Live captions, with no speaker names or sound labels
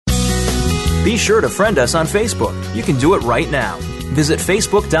Be sure to friend us on Facebook. You can do it right now. Visit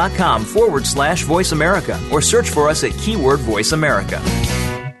facebook.com/Voice America or search for us at keyword Voice America.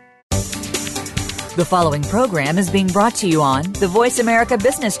 The following program is being brought to you on the Voice America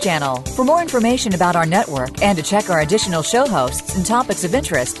Business Channel. For more information about our network and to check our additional show hosts and topics of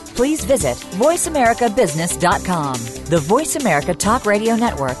interest, please visit voiceamericabusiness.com. The Voice America Talk Radio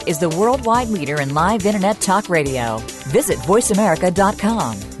Network is the worldwide leader in live Internet talk radio. Visit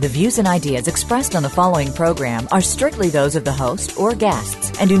voiceamerica.com. The views and ideas expressed on the following program are strictly those of the host or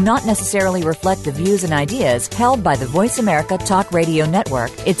guests and do not necessarily reflect the views and ideas held by the Voice America Talk Radio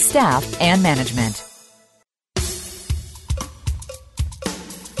Network, its staff, and management.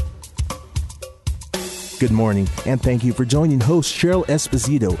 Good morning, and thank you for joining host Cheryl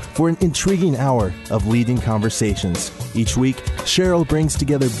Esposito for an intriguing hour of leading conversations. Each week, Cheryl brings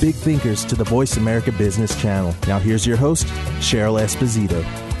together big thinkers to the Voice America Business Channel. Now here's your host, Cheryl Esposito.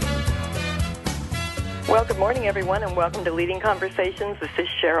 Well, good morning, everyone, and welcome to Leading Conversations. This is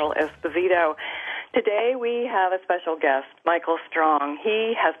Cheryl Esposito. Today we have a special guest, Michael Strong.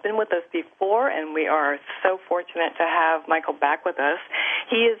 He has been with us before, and we are so fortunate to have Michael back with us.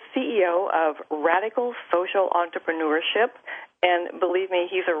 He is CEO of Radical Social Entrepreneurship, and believe me,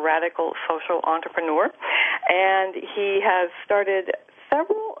 he's a radical social entrepreneur. And he has started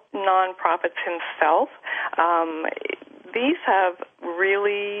several nonprofits himself. These have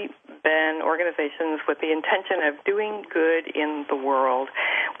really been organizations with the intention of doing good in the world.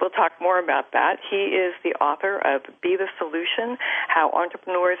 We'll talk more about that. He is the author of Be the Solution, How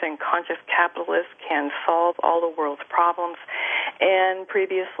Entrepreneurs and Conscious Capitalists Can Solve All the World's Problems, and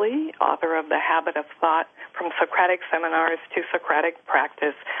previously, author of The Habit of Thought, From Socratic Seminars to Socratic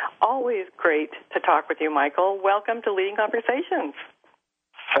Practice. Always great to talk with you, Michael. Welcome to Leading Conversations.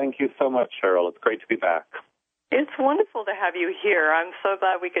 Thank you so much, Cheryl. It's great to be back. It's wonderful to have you here. I'm so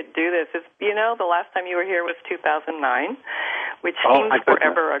glad we could do this. The last time you were here was 2009, which seems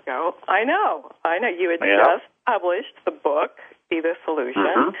forever ago. I know. You had just published the book, Be the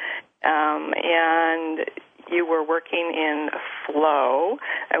Solution, and you were working in flow,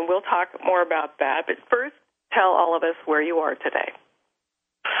 and we'll talk more about that. But first, tell all of us where you are today.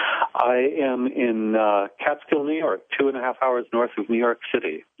 I am in Catskill, New York, 2.5 hours north of New York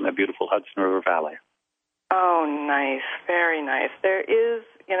City, in the beautiful Hudson River Valley. Oh, nice. Very nice. There is,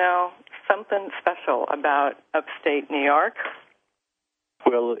 something special about upstate New York.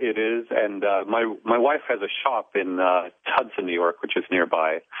 Well, it is, and my wife has a shop in Hudson, New York, which is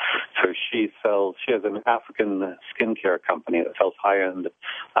nearby. So she has an African skincare company that sells high-end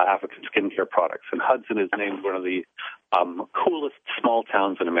African skincare products, and Hudson is named one of the coolest small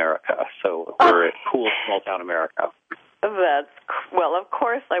towns in America. So we're a cool small town America. Well, of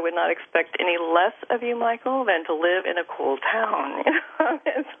course, I would not expect any less of you, Michael, than to live in a cool town.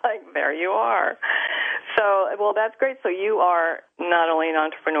 It's like, there you are. So, well, that's great. So you are not only an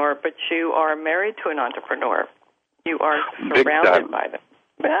entrepreneur, but you are married to an entrepreneur. You are surrounded by them.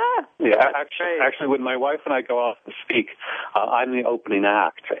 Actually, when my wife and I go off and speak, I'm the opening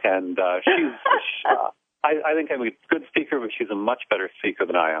act, and she's... I think I'm a good speaker, but she's a much better speaker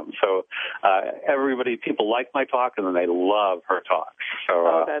than I am. So people like my talk, and then they love her talk.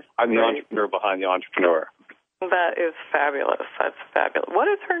 So I'm the entrepreneur behind the entrepreneur. That is fabulous. That's fabulous. What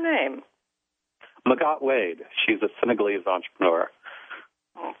is her name? Magat Wade. She's a Senegalese entrepreneur.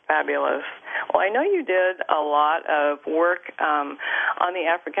 Oh, fabulous. Well, I know you did a lot of work on the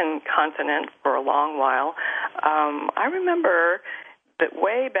African continent for a long while. I remember that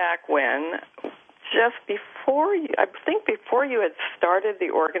way back when, just before you had started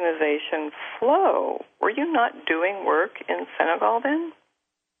the organization Flow, were you not doing work in Senegal then?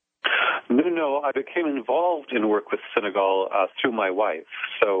 No, I became involved in work with Senegal through my wife.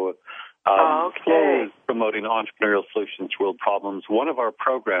 So Flow is promoting entrepreneurial solutions to world problems. One of our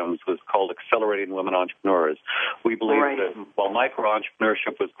programs was called Accelerating Women Entrepreneurs. We believe that while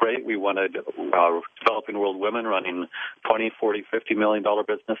micro-entrepreneurship was great, we wanted developing world women running $20, $40, $50 million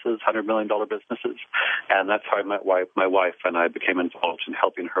businesses, $100 million businesses. And that's how I met my wife, and I became involved in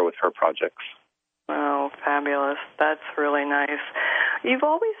helping her with her projects. Oh, fabulous. That's really nice. You've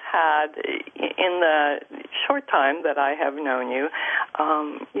always had, in the short time that I have known you,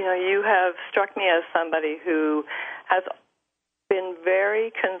 you have struck me as somebody who has been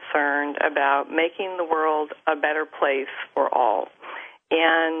very concerned about making the world a better place for all.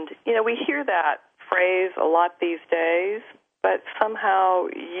 And, we hear that phrase a lot these days, but somehow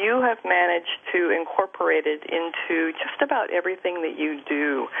you have managed to incorporate it into just about everything that you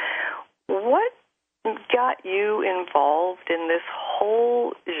do. What got you involved in this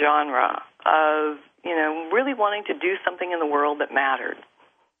whole genre of, really wanting to do something in the world that mattered?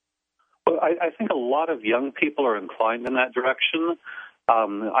 Well, I think a lot of young people are inclined in that direction.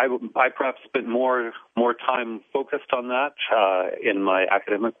 I perhaps spent more time focused on that in my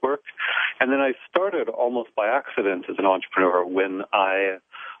academic work. And then I started almost by accident as an entrepreneur when I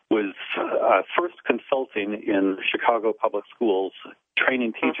was first consulting in Chicago public schools,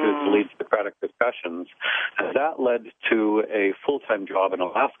 training teachers to lead Socratic discussions. And that led to a full-time job in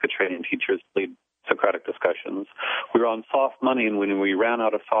Alaska training teachers to lead Socratic discussions. We were on soft money, and when we ran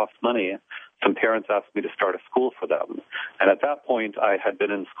out of soft money, some parents asked me to start a school for them. And at that point, I had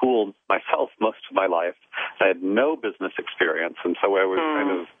been in school myself most of my life. I had no business experience, and so I was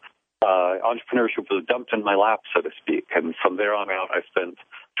kind of entrepreneurship was dumped in my lap, so to speak. And from there on out, I spent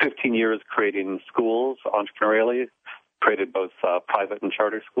 15 years creating schools entrepreneurially, created both private and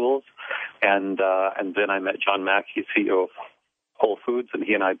charter schools. And then I met John Mackey, CEO of Whole Foods, and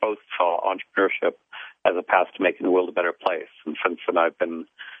he and I both saw entrepreneurship as a path to making the world a better place. And since then, I've been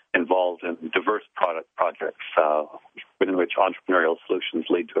involved in diverse product projects in which entrepreneurial solutions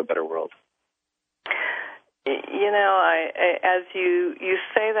lead to a better world. You know, as you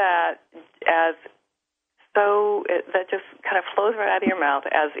say that, as so that just kind of flows right out of your mouth,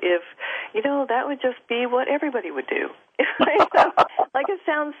 as if, you know, that would just be what everybody would do. Like it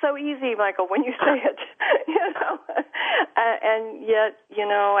sounds so easy, Michael, when you say it, you know. And yet, you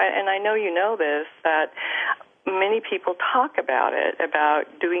know, and I know you know this, that many people talk about it, about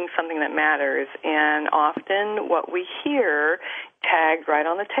doing something that matters, and often what we hear tagged right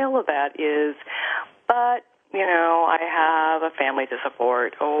on the tail of that is, but, you know, I have a family to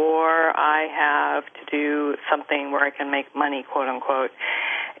support, or I have to do something where I can make money, quote unquote.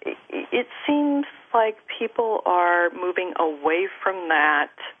 It seems like people are moving away from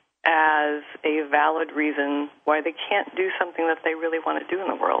that as a valid reason why they can't do something that they really want to do in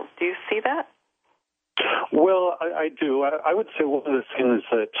the world. Do you see that? Well, I do. I would say one of the things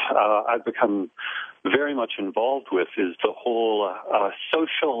that I've become very much involved with is the whole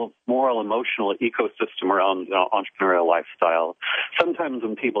social, moral, emotional ecosystem around entrepreneurial lifestyle. Sometimes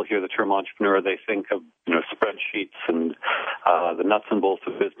when people hear the term entrepreneur, they think of spreadsheets and the nuts and bolts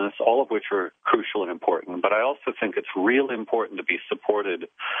of business, all of which are crucial and important. But I also think it's really important to be supported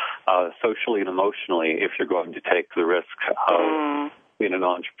socially and emotionally if you're going to take the risk of being an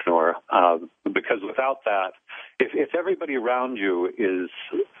entrepreneur, because without that, if everybody around you is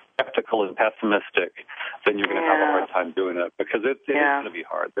skeptical and pessimistic, then you're going to have a hard time doing it, because it is going to be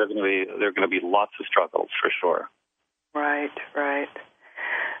hard. There are going to be lots of struggles for sure. Right.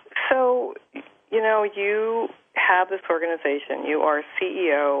 So, you have this organization. You are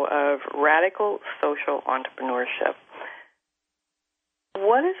CEO of Radical Social Entrepreneurship.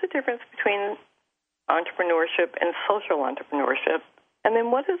 What is the difference between entrepreneurship and social entrepreneurship? And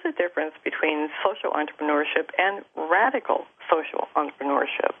then what is the difference between social entrepreneurship and radical social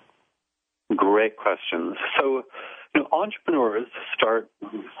entrepreneurship? Great questions. So, entrepreneurs start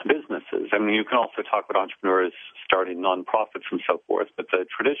businesses. I mean, you can also talk about entrepreneurs starting nonprofits and so forth, but the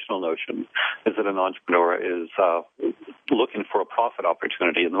traditional notion is that an entrepreneur is looking for a profit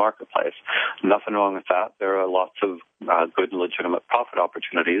opportunity in the marketplace. Nothing wrong with that. There are lots of good and legitimate profit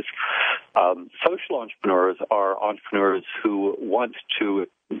opportunities. Social entrepreneurs are entrepreneurs who want to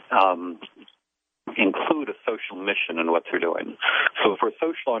include a social mission in what they're doing. So for a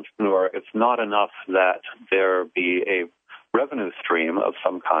social entrepreneur, it's not enough that there be a revenue stream of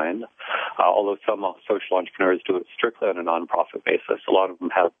some kind, although some social entrepreneurs do it strictly on a nonprofit basis. A lot of them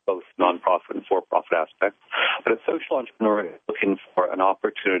have both nonprofit and for-profit aspects. But a social entrepreneur is looking for an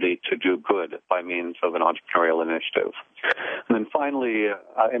opportunity to do good by means of an entrepreneurial initiative. And then finally,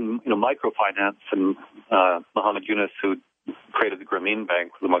 in microfinance, and Muhammad Yunus, who created the Grameen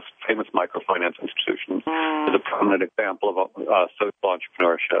Bank, the most famous microfinance institution, is a prominent example of social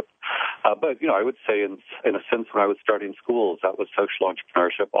entrepreneurship. But, I would say in a sense when I was starting schools, that was social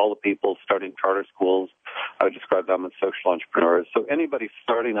entrepreneurship. All the people starting charter schools, I would describe them as social entrepreneurs. So anybody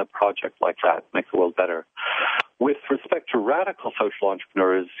starting a project like that makes the world better. With respect to radical social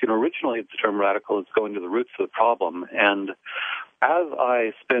entrepreneurs, originally the term radical is going to the roots of the problem. And as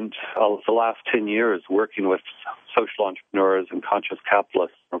I spent the last 10 years working with social entrepreneurs and conscious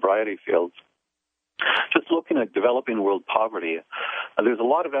capitalists in a variety of fields, just looking at developing world poverty, there's a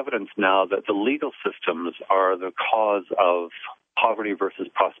lot of evidence now that the legal systems are the cause of poverty versus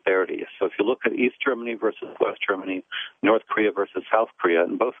prosperity. So if you look at East Germany versus West Germany, North Korea versus South Korea,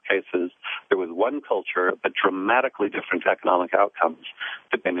 in both cases, there was one culture, but dramatically different economic outcomes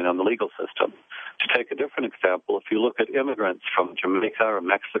depending on the legal system. To take a different example, if you look at immigrants from Jamaica or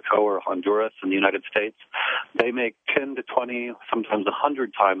Mexico or Honduras in the United States, they make 10 to 20, sometimes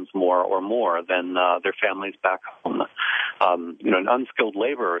 100 times more than their families back home. An unskilled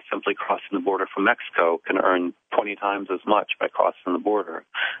laborer simply crossing the border from Mexico can earn 20 times as much by crossing the border,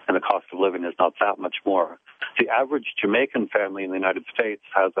 and the cost of living is not that much more. The average Jamaican family in the United States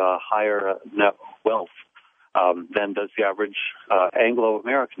has a higher net wealth than does the average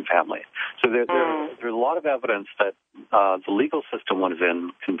Anglo-American family. So there's a lot of evidence that the legal system one is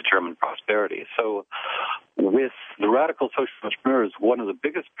in can determine prosperity. So with the radical social entrepreneurs, one of the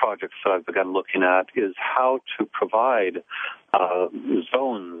biggest projects that I've begun looking at is how to provide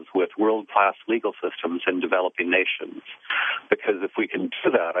zones with world-class legal systems in developing nations. Because if we can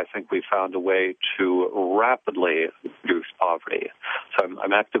do that, I think we've found a way to rapidly reduce poverty. So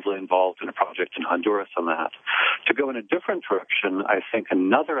I'm actively involved in a project in Honduras on that. To go in a different direction, I think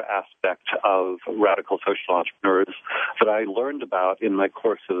another aspect of radical social entrepreneurs that I learned about in my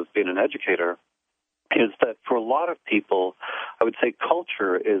course of being an educator is that for a lot of people, I would say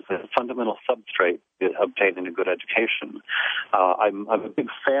culture is a fundamental substrate in obtaining a good education. I'm a big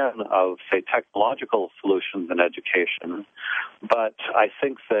fan of, say, technological solutions in education, but I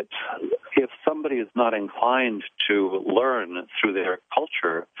think that if somebody is not inclined to learn through their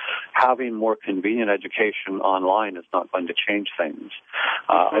culture, having more convenient education online is not going to change things.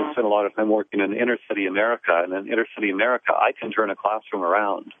 I've spent a lot of time working in inner city America, and in inner city America, I can turn a classroom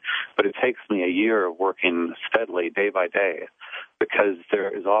around, but it takes me a year of working steadily day by day because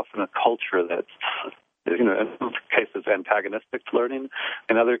there is often a culture that's, in some cases antagonistic to learning.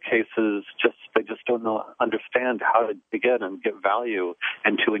 In other cases, they just don't understand how to begin and get value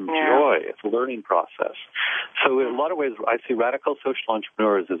and to enjoy the learning process. So in a lot of ways, I see radical social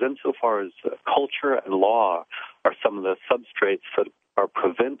entrepreneurs as insofar as culture and law are some of the substrates that are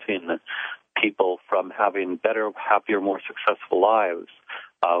preventing people from having better, happier, more successful lives.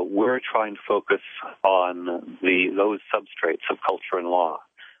 We're trying to focus on those substrates of culture and law.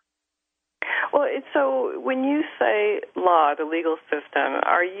 Well, so when you say law, the legal system,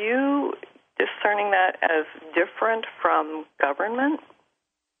 are you discerning that as different from government?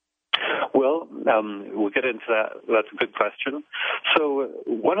 Well, we'll get into that. That's a good question. So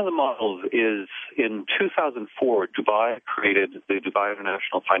one of the models is in 2004, Dubai created the Dubai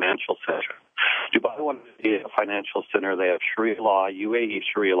International Financial Center. Dubai wanted to be a financial center. They have Sharia law, UAE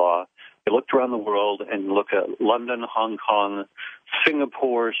Sharia law. They looked around the world and look at London, Hong Kong,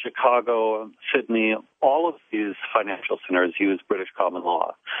 Singapore, Chicago, Sydney. All of these financial centers use British common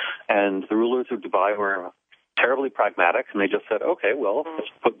law. And the rulers of Dubai were terribly pragmatic, and they just said, okay, well, let's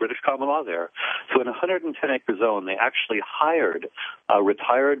put British common law there. So in a 110-acre zone, they actually hired a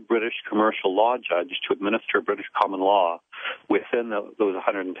retired British commercial law judge to administer British common law within those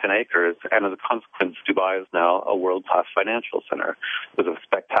 110 acres, and as a consequence, Dubai is now a world-class financial center with a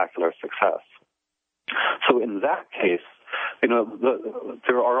spectacular success. So in that case,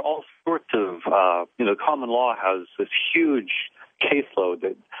 there are all sorts of, common law has this huge caseload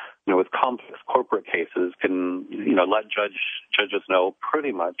that, with complex corporate cases can, let judges know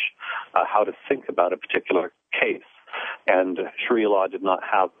pretty much how to think about a particular case. And Sharia law did not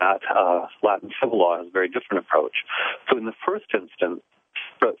have that. Latin civil law has a very different approach. So in the first instance,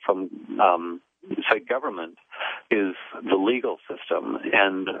 from, say, government is the legal system.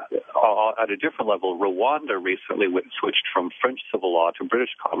 And at a different level, Rwanda recently switched from French civil law to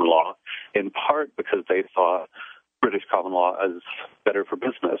British common law, in part because they saw British common law as better for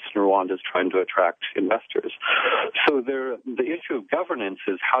business. Rwanda is trying to attract investors. So the issue of governance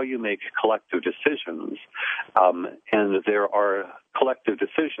is how you make collective decisions. And there are collective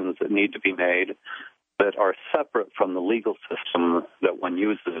decisions that need to be made that are separate from the legal system that one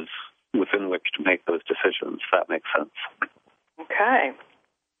uses within which to make those decisions. If that makes sense. Okay.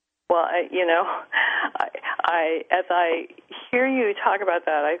 Well, as I hear you talk about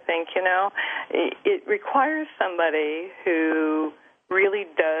that, I think, it requires somebody who really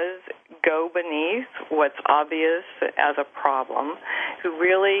does go beneath what's obvious as a problem, who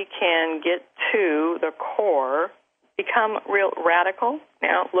really can get to the core, become real radical,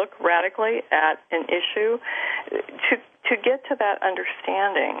 look radically at an issue, to get to that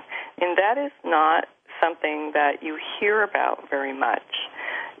understanding. And that is not something that you hear about very much.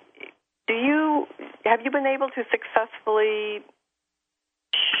 Have you been able to successfully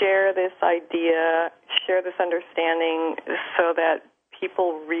share this idea, share this understanding so that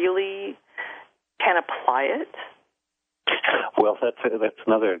people really can apply it? Well, that's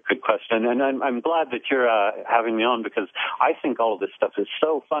another good question, and I'm glad that you're having me on because I think all of this stuff is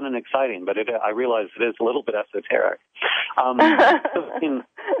so fun and exciting, but I realize it is a little bit esoteric. In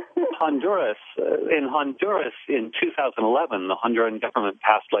Honduras in 2011, the Honduran government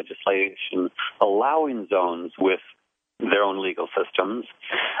passed legislation allowing zones with their own legal systems.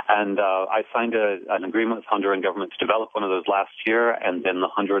 And I signed an agreement with the Honduran government to develop one of those last year, and then the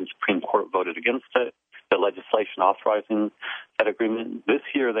Honduran Supreme Court voted against it, the legislation authorizing that agreement. This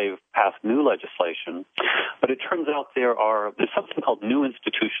year they've passed new legislation, but it turns out there's something called new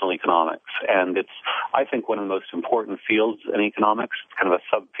institutional economics, and it's, I think, one of the most important fields in economics. It's kind of a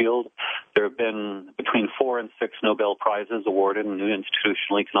subfield. There have been between 4 and 6 Nobel Prizes awarded in new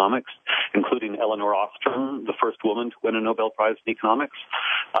institutional economics, including Eleanor Ostrom, the first woman to win a Nobel Prize in economics.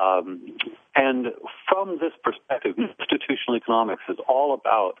 And from this perspective, institutional economics is all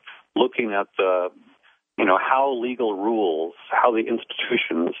about looking at how legal rules, how the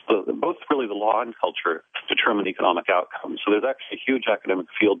institutions, both really the law and culture, determine economic outcomes. So there's actually a huge academic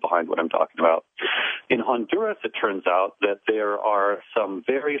field behind what I'm talking about. In Honduras, it turns out that there are some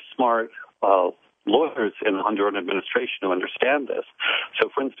very smart lawyers in the Honduran administration who understand this. So,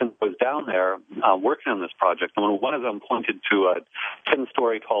 for instance, I was down there working on this project, and one of them pointed to a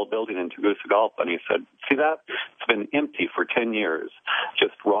 10-story tall building in Tegucigalpa, and he said, "See that? It's been empty for 10 years,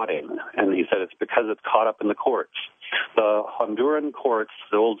 just rotting." And he said it's because it's caught up in the courts. The Honduran courts,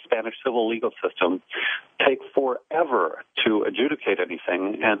 the old Spanish civil legal system, take forever to adjudicate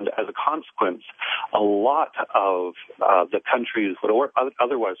anything, and as a consequence, a lot of the countries, what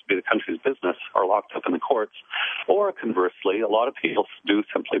otherwise would be the country's business, are locked up in the courts, or conversely, a lot of people do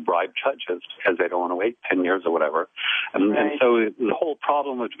simply bribe judges because they don't want to wait 10 years or whatever. And so the whole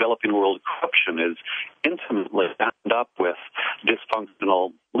problem of developing world corruption is intimately bound up with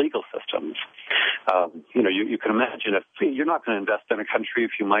dysfunctional legal systems. You can imagine if you're not going to invest in a country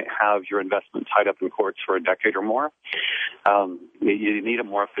if you might have your investment tied up in courts for a decade or more. You need a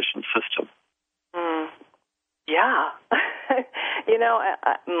more efficient system. Yeah.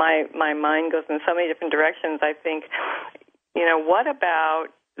 My mind goes in so many different directions. I think, what about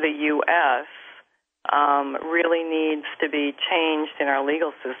the U.S. Really needs to be changed in our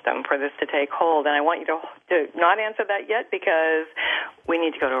legal system for this to take hold? And I want you to not answer that yet because we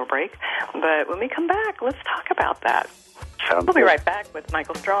need to go to a break. But when we come back, let's talk about that. We'll be right back with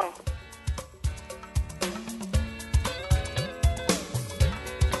Michael Strong.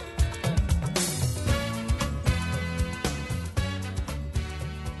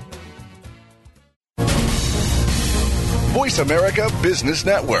 Voice America Business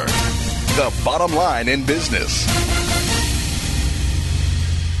Network, the bottom line in business.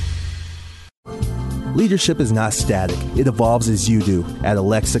 Leadership is not static. It evolves as you do. At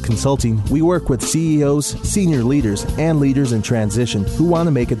Alexa Consulting, we work with CEOs, senior leaders, and leaders in transition who want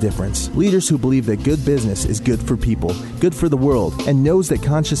to make a difference. Leaders who believe that good business is good for people, good for the world, and knows that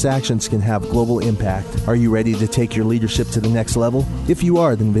conscious actions can have global impact. Are you ready to take your leadership to the next level? If you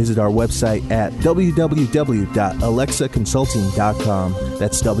are, then visit our website at www.alexaconsulting.com.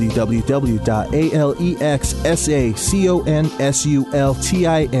 That's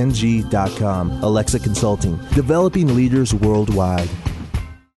www.alexaconsulting.com. Alexa Consulting, developing leaders worldwide.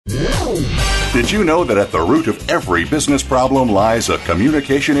 Did you know that at the root of every business problem lies a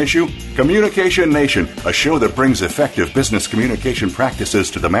communication issue? Communication Nation, a show that brings effective business communication practices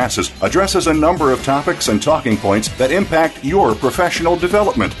to the masses, addresses a number of topics and talking points that impact your professional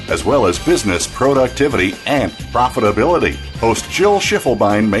development, as well as business productivity and profitability. Host Jill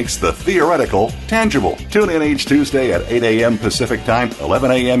Schiffelbein makes the theoretical tangible. Tune in each Tuesday at 8 a.m. Pacific Time,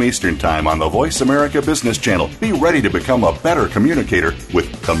 11 a.m. Eastern Time on the Voice America Business Channel. Be ready to become a better communicator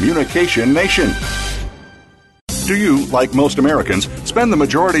with Communication Nation. Do you, like most Americans, spend the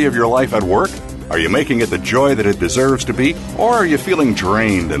majority of your life at work? Are you making it the joy that it deserves to be, or are you feeling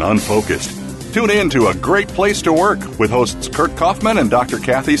drained and unfocused? Tune in to A Great Place to Work with hosts Kurt Kaufman and Dr.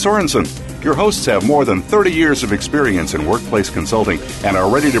 Kathy Sorensen. Your hosts have more than 30 years of experience in workplace consulting and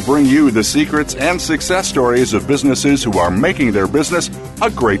are ready to bring you the secrets and success stories of businesses who are making their business a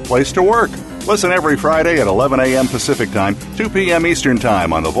great place to work. Listen every Friday at 11 a.m. Pacific Time, 2 p.m. Eastern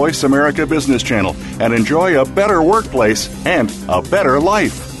Time on the Voice America Business Channel and enjoy a better workplace and a better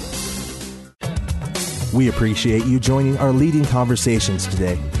life. We appreciate you joining our leading conversations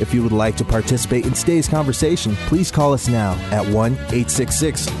today. If you would like to participate in today's conversation, please call us now at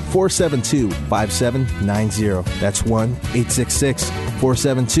 1-866-472-5790. That's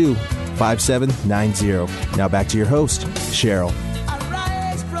 1-866-472-5790. Now back to your host, Cheryl.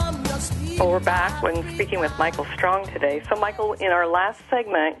 Well, we're back when speaking with Michael Strong today. So, Michael, in our last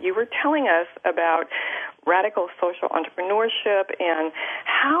segment, you were telling us about radical social entrepreneurship and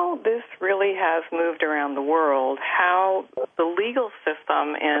how this really has moved around the world, how the legal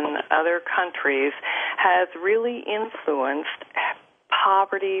system in other countries has really influenced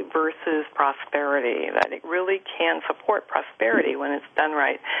poverty versus prosperity, that it really can support prosperity when it's done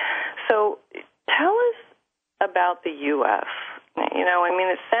right. So tell us about the U.S.? You know, I mean,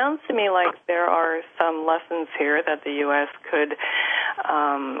 it sounds to me like there are some lessons here that the U.S. could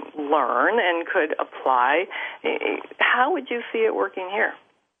learn and could apply. How would you see it working here?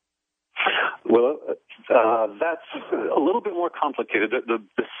 Well, that's a little bit more complicated.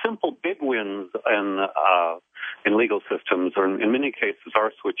 The simple big wins in legal systems, or in many cases,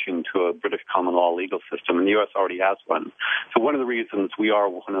 are switching to a British common law legal system, and the U.S. already has one. So one of the reasons we are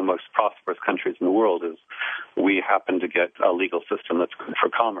one of the most prosperous countries in the world is we happen to get a legal system that's good for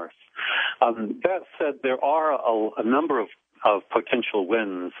commerce. That said, there are a number of potential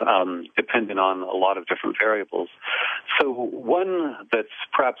wins depending on a lot of different variables. So one that's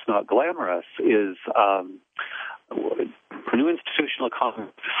perhaps not glamorous is new institutional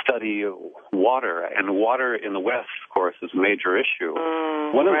economists study water, and water in the West, of course, is a major issue.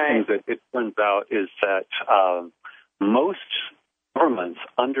 One of the things that it turns out is that most governments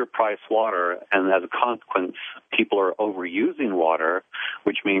underprice water, and as a consequence, people are overusing water,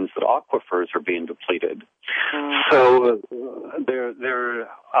 which means that aquifers are being depleted. So there's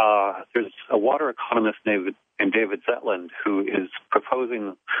a water economist named David Zetland who is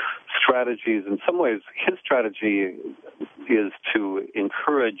proposing strategies. In some ways, his strategy is to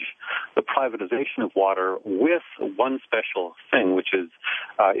encourage the privatization of water with one special thing, which is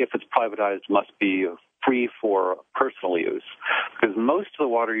if it's privatized, must be free for personal use, because most of the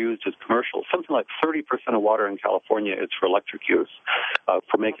water used is commercial. Something like 30% of water in California is for electric use,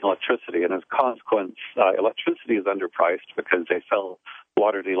 for making electricity, and as a consequence, electricity is underpriced because they sell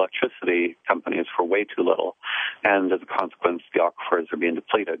water to electricity companies for way too little, and as a consequence, the aquifers are being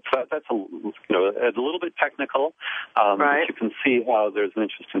depleted. So that's a little bit technical, but you can see how there's an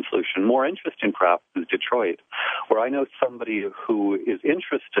interesting solution. More interesting, perhaps, is Detroit, where I know somebody who is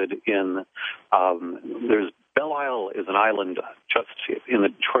interested in. There's Belle Isle is an island just in the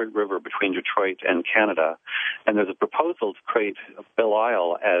Detroit River between Detroit and Canada, and there's a proposal to create Belle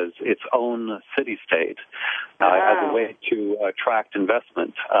Isle as its own city-state as a way to attract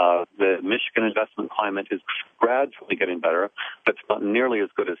investment. The Michigan investment climate is gradually getting better, but it's not nearly as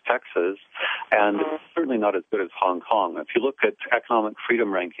good as Texas, and it's certainly not as good as Hong Kong. If you look at economic freedom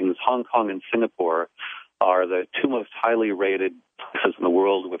rankings, Hong Kong and Singapore are the two most highly rated places in the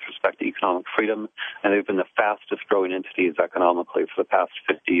world with respect to economic freedom, and they've been the fastest growing entities economically for the past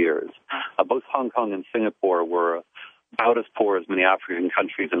 50 years. Both Hong Kong and Singapore were about as poor as many African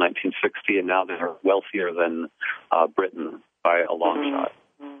countries in 1960, and now they're wealthier than Britain by a long shot.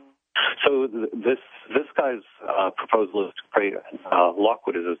 So this guy's proposal is to create,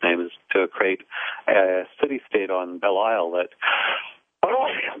 Lockwood is his name, is to create a city-state on Belle Isle that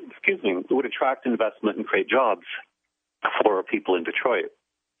would attract investment and create jobs for people in Detroit.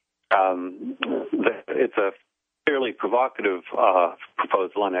 It's a fairly provocative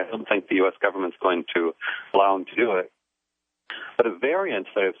proposal, and I don't think the U.S. government's going to allow him to do it. But a variant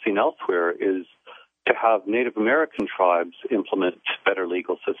that I've seen elsewhere is to have Native American tribes implement better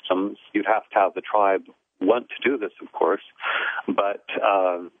legal systems. You'd have to have the tribe want to do this, of course, but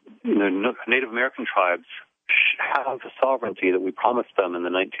Native American tribes have the sovereignty that we promised them in the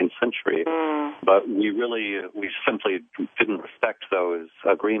 19th century, but we simply didn't respect those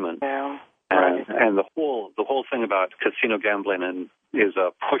agreements. Yeah. And the whole thing about casino gambling is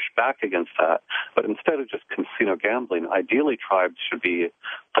a push back against that. But instead of just casino gambling, ideally tribes should be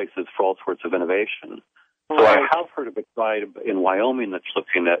places for all sorts of innovation. So I have heard of a tribe in Wyoming that's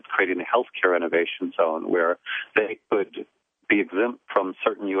looking at creating a healthcare innovation zone where they could be exempt from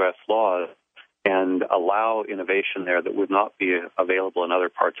certain U.S. laws and allow innovation there that would not be available in other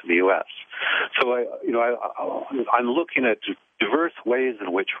parts of the U.S. So I'm looking at diverse ways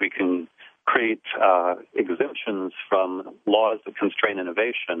in which we can create exemptions from laws that constrain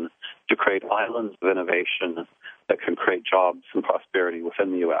innovation to create islands of innovation that can create jobs and prosperity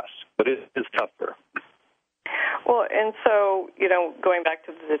within the U.S. But it is tougher. Well, and so, going back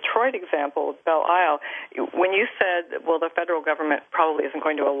to the Detroit example of Belle Isle, when you said, well, the federal government probably isn't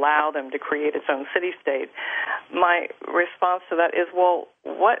going to allow them to create its own city-state, my response to that is, well,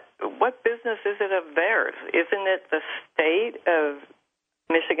 what business is it of theirs? Isn't it the state of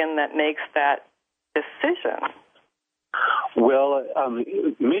Michigan that makes that decision? Well,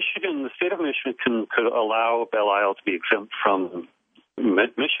 the state of Michigan could allow Belle Isle to be exempt from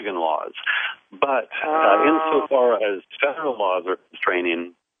Michigan laws, but insofar as federal laws are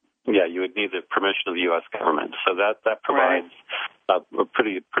constraining, you would need the permission of the U.S. government. So that provides a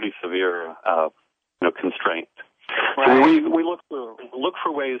pretty severe constraint. Right. So we look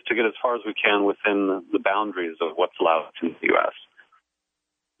for ways to get as far as we can within the boundaries of what's allowed in the U.S.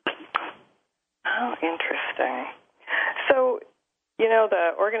 Oh, interesting. So You know,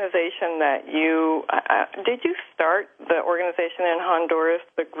 the organization that did you start the organization in Honduras,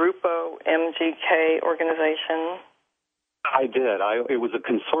 the Grupo MGK organization? I did. It was a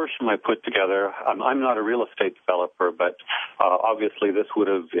consortium I put together. I'm not a real estate developer, but obviously this would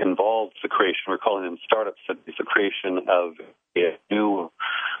have involved the creation, we're calling them startup cities, the creation of a new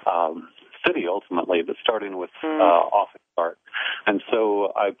city ultimately, but starting with office park. And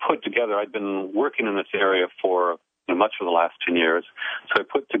so I'd been working in this area for much of the last 10 years. So I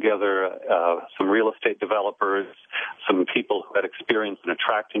put together some real estate developers, some people who had experience in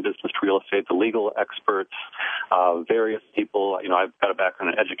attracting business to real estate, the legal experts, various people. I've got a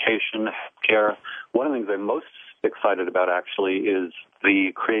background in education, healthcare. One of the things I'm most excited about actually is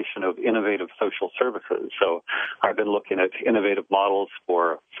the creation of innovative social services. So I've been looking at innovative models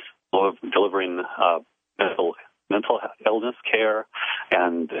for delivering mental illness care,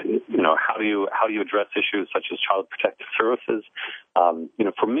 and how do you address issues such as child protective services.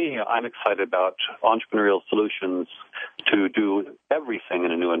 For me, I'm excited about entrepreneurial solutions to do everything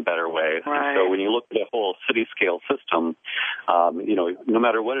in a new and better way. Right. So when you look at the whole city scale system, no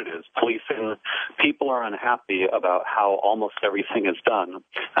matter what it is, policing, people are unhappy about how almost everything is done,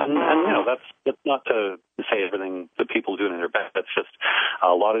 and that's not to say everything that people do in their best. That's just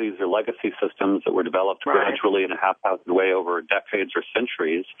a lot of these are legacy systems that were developed gradually in a haphazard way over decades or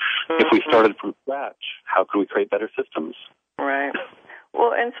centuries. If we started from scratch, how could we create better systems? Right.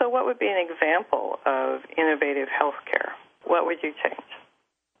 Well, and so what would be an example of innovative healthcare? What would you change?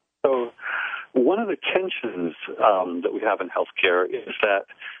 So one of the tensions that we have in healthcare is that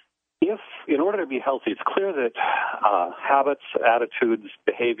in order to be healthy, it's clear that habits, attitudes,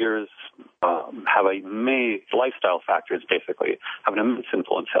 behaviors lifestyle factors basically have an immense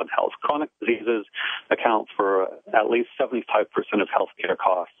influence on health. Chronic diseases account for at least 75% of healthcare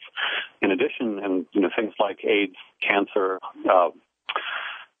costs. In addition, and things like AIDS, cancer,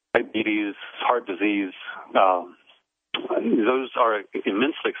 diabetes, heart disease, those are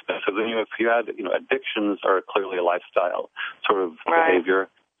immensely expensive. Then if you add, addictions are clearly a lifestyle sort of behavior.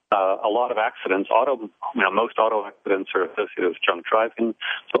 A lot of accidents, most auto accidents are associated with drunk driving.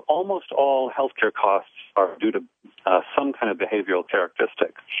 So almost all healthcare costs are due to some kind of behavioral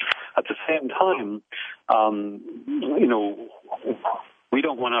characteristic. At the same time, we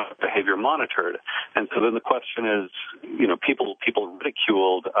don't want our behavior monitored. And so then the question is, people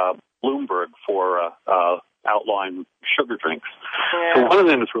ridiculed Bloomberg for outlawing sugar drinks. Yeah. So one of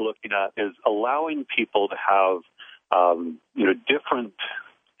the things we're looking at is allowing people to have, different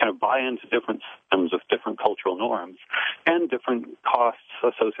kind of buy into different systems with different cultural norms and different costs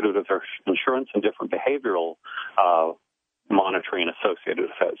associated with their insurance and different behavioral monitoring associated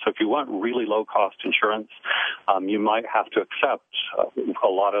with it. So if you want really low-cost insurance, you might have to accept a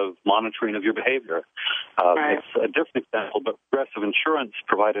lot of monitoring of your behavior. It's a different example, but Progressive Insurance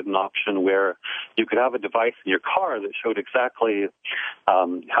provided an option where you could have a device in your car that showed exactly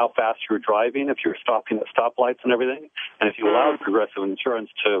how fast you were driving, if you were stopping at stoplights and everything. And if you allowed Progressive Insurance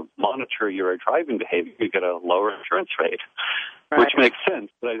to monitor your driving behavior, you get a lower insurance rate. Which makes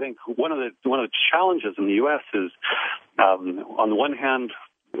sense, but I think one of the challenges in the U.S. is, on the one hand,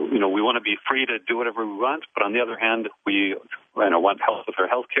 we want to be free to do whatever we want, but on the other hand, we want help with our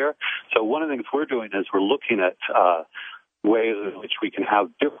health care. So one of the things we're doing is we're looking at ways in which we can have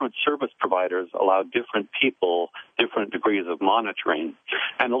different service providers allow different people different degrees of monitoring.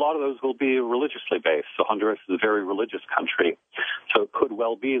 And a lot of those will be religiously based. So Honduras is a very religious country. So it could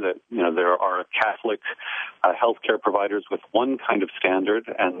well be that, there are Catholic healthcare providers with one kind of standard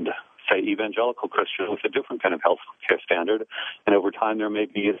and, say, evangelical Christians with a different kind of healthcare standard. And over time, there may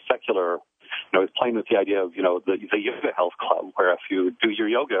be a secular, it's playing with the idea of, the yoga health club, where if you do your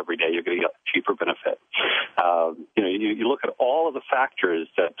yoga every day, you're going to get a cheaper benefit. You look at all of the factors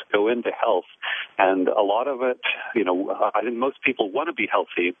that go into health, and a lot of it, I think most people want to be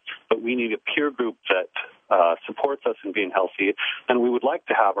healthy, but we need a peer group that supports us in being healthy, and we would like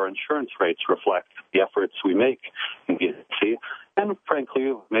to have our insurance rates reflect the efforts we make in being healthy. And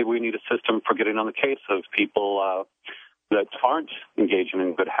frankly, maybe we need a system for getting on the case of people that aren't engaging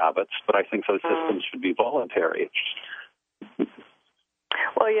in good habits, but I think those systems should be voluntary.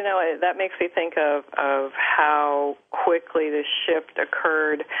 Well, that makes me think of how quickly the shift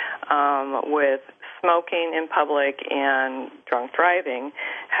occurred with smoking in public and drunk driving,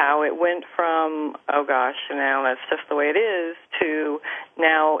 how it went from, that's just the way it is, to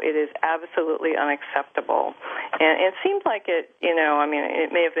now it is absolutely unacceptable. And it seems like it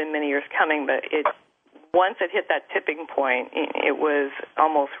may have been many years coming, but once it hit that tipping point, it was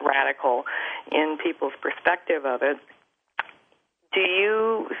almost radical in people's perspective of it. Do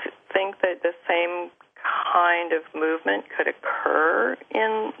you think that the same kind of movement could occur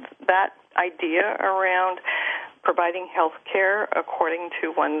in that idea around providing health care according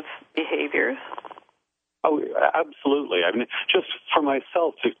to one's behaviors? Oh, absolutely. I mean, just for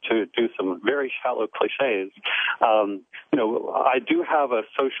myself to do some very shallow cliches, I do have a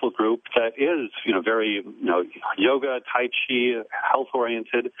social group that is, very, yoga, Tai Chi,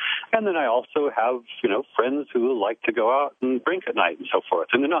 health-oriented. And then I also have, friends who like to go out and drink at night and so forth.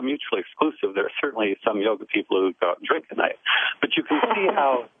 And they're not mutually exclusive. There are certainly some yoga people who go out and drink at night. But you can see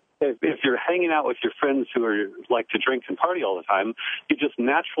how if you're hanging out with your friends who like to drink and party all the time, you just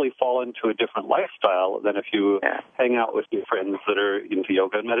naturally fall into a different lifestyle than if you hang out with your friends that are into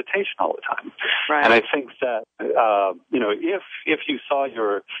yoga and meditation all the time. Right. And I think that, if you saw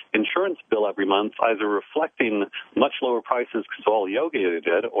your insurance bill every month either reflecting much lower prices because of all the yoga you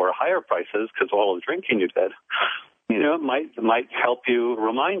did or higher prices because of all the drinking you did, it might help you,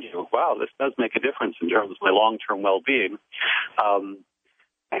 remind you, wow, this does make a difference in terms of my long-term well-being.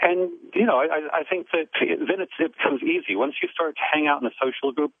 And, I think that then it becomes easy. Once you start to hang out in a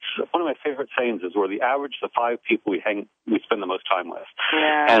social group, one of my favorite sayings is we're the average of the 5 people we spend the most time with.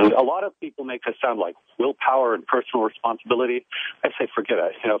 Yeah. And a lot of people make us sound like willpower and personal responsibility. I say forget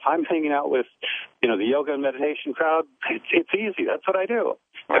it. If I'm hanging out with, the yoga and meditation crowd, it's easy. That's what I do.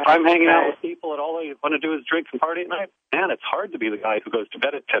 If I'm hanging out with people and all they want to do is drink and party at night, man, it's hard to be the guy who goes to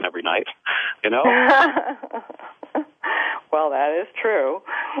bed at 10 every night, Well, that is true.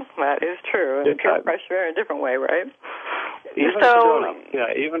 That is true. And peer pressure in a different way, right? Even for grown-ups.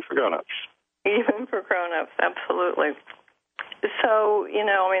 Yeah, even for grown-ups. Even for grown-ups, absolutely. So,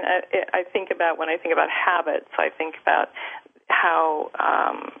 I think about, when I think about habits, I think about how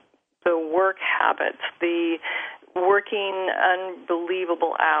the work habits, the working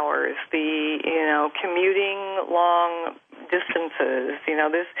unbelievable hours, the, commuting long distances,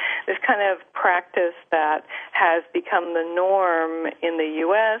 this kind of practice that has become the norm in the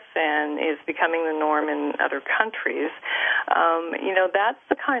U.S. and is becoming the norm in other countries. That's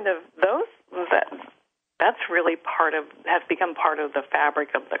the kind of that's really has become part of the fabric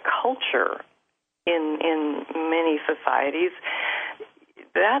of the culture in many societies.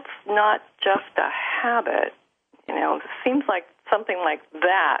 That's not just a habit. It seems like something like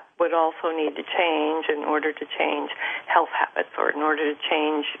that would also need to change in order to change health habits or in order to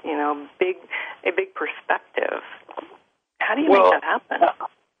change, a big perspective. How do you make that happen?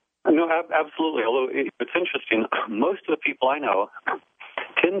 No, absolutely. Although it's interesting, most of the people I know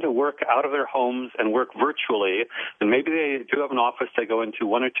tend to work out of their homes and work virtually, and maybe they do have an office they go into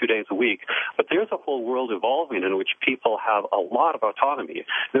 1 or 2 days a week, but there's a whole world evolving in which people have a lot of autonomy.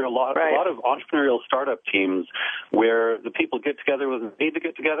 There are a lot of entrepreneurial startup teams where the people get together when they need to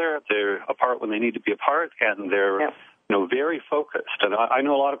get together, they're apart when they need to be apart, and they're very focused. And I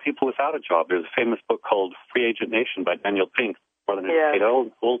know a lot of people without a job. There's a famous book called Free Agent Nation by Daniel Pink, more than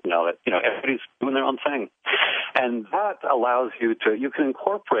old now, that everybody's doing their own thing. And that allows you can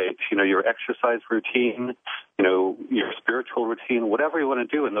incorporate, your exercise routine, your spiritual routine, whatever you want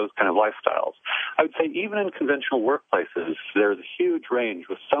to do in those kind of lifestyles. I would say even in conventional workplaces, there's a huge range,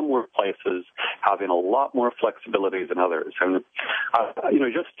 with some workplaces having a lot more flexibility than others. And,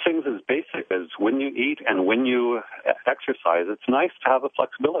 just things as basic as when you eat and when you exercise, it's nice to have a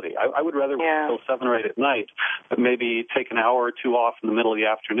flexibility. I would rather work till 7 or 8 at night, but maybe take an hour or two off in the middle of the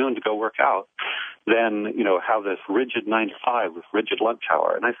afternoon to go work out, than, have this rigid 9 to 5 with rigid lunch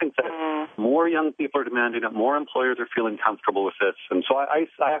hour. And I think that more young people are demanding it, more employers are feeling comfortable with this. And so I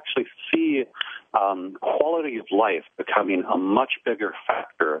actually see quality of life becoming a much bigger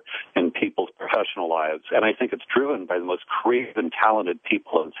factor in people's professional lives. And I think it's driven by the most creative and talented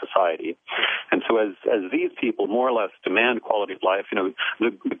people in society. And so as these people more or less demand quality of life, the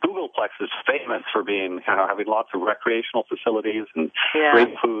Googleplex is famous for being, having lots of recreational facilities and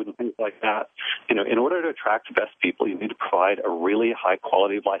great food and things like that. In order to attract the best people, you need to provide a really high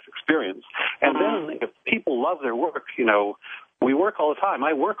quality of life experience. And then if people love their work, we work all the time.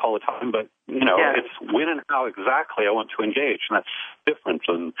 I work all the time, but, it's when and how exactly I want to engage. And that's different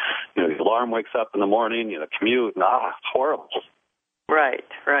than, the alarm wakes up in the morning, commute, it's horrible. Right.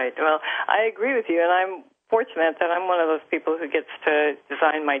 Well, I agree with you, and I'm fortunate that I'm one of those people who gets to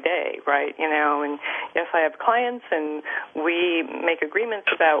design my day, right? And yes, I have clients, and we make agreements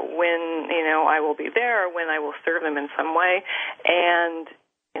about when, I will be there, or when I will serve them in some way, and,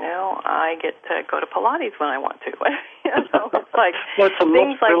 I get to go to Pilates when I want to. It's like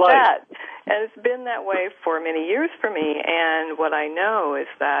things like that. And it's been that way for many years for me, and what I know is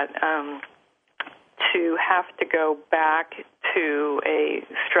that to have to go back to a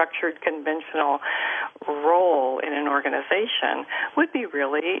structured, conventional role in an organization would be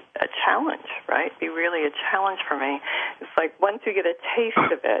really a challenge, right? Be really a challenge for me. It's like once you get a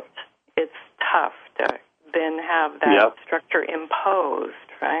taste of it, it's tough to then have that structure imposed,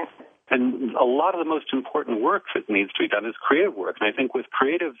 right? And a lot of the most important work that needs to be done is creative work. And I think with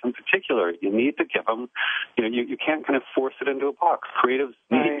creatives in particular, you need to give them, you can't kind of force it into a box. Creatives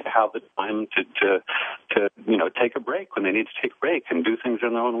need to have the time to take a break when they need to take a break and do things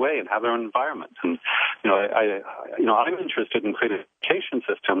in their own way and have their own environment. And, I'm interested in creative education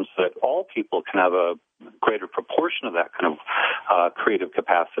systems that all people can have a greater proportion of that kind of creative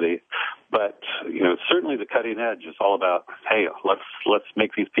capacity. But, certainly the cutting edge is all about, hey, let's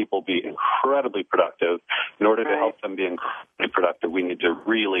make these people be incredibly productive. In order to help them be incredibly productive, we need to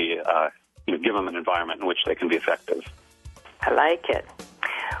really give them an environment in which they can be effective. I like it.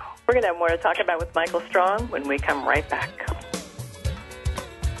 We're going to have more to talk about with Michael Strong when we come right back.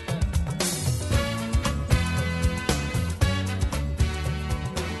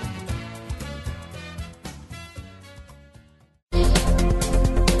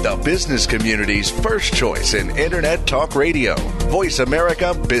 The business community's first choice in Internet Talk Radio. Voice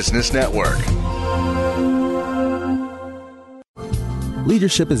America Business Network.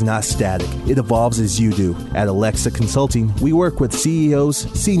 Leadership is not static. It evolves as you do. At Alexa Consulting, we work with CEOs,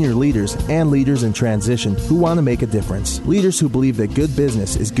 senior leaders, and leaders in transition who want to make a difference. Leaders who believe that good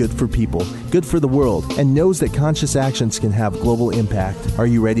business is good for people, good for the world, and knows that conscious actions can have global impact. Are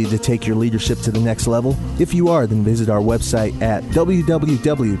you ready to take your leadership to the next level? If you are, then visit our website at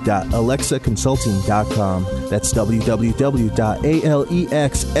www.alexaconsulting.com. That's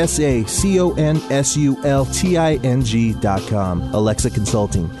www.alexaconsulting.com. Alexa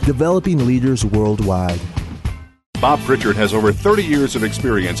Consulting, developing leaders worldwide. Bob Pritchard has over 30 years of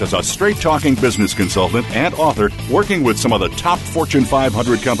experience as a straight-talking business consultant and author working with some of the top Fortune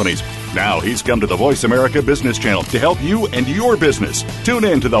 500 companies. Now he's come to the Voice America Business Channel to help you and your business. Tune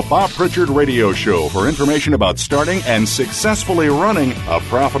in to the Bob Pritchard Radio Show for information about starting and successfully running a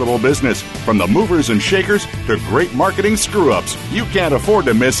profitable business. From the movers and shakers to great marketing screw-ups, you can't afford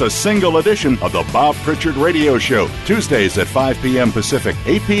to miss a single edition of the Bob Pritchard Radio Show. Tuesdays at 5 p.m. Pacific,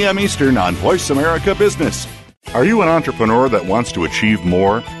 8 p.m. Eastern on Voice America Business. Are you an entrepreneur that wants to achieve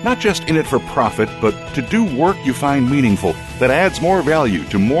more? Not just in it for profit, but to do work you find meaningful, that adds more value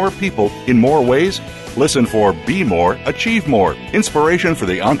to more people in more ways? Listen for Be More, Achieve More, Inspiration for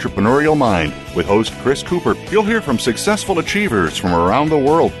the Entrepreneurial Mind. With host Chris Cooper, you'll hear from successful achievers from around the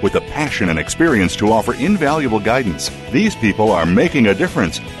world with the passion and experience to offer invaluable guidance. These people are making a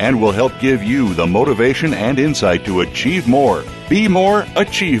difference and will help give you the motivation and insight to achieve more. Be More,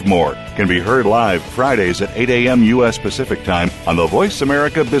 Achieve More can be heard live Fridays at 8 a.m. U.S. Pacific Time on the Voice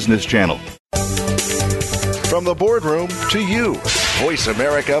America Business Channel. From the boardroom to you, Voice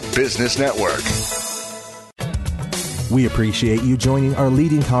America Business Network. We appreciate you joining our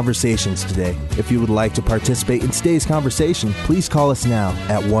leading conversations today. If you would like to participate in today's conversation, please call us now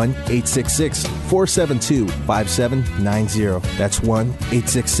at 1-866-472-5790. That's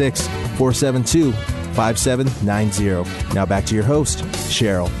 1-866-472-5790. Now back to your host,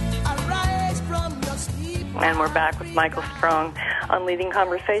 Cheryl. And we're back with Michael Strong on Leading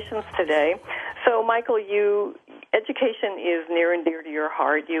Conversations today. So, Michael, education is near and dear to your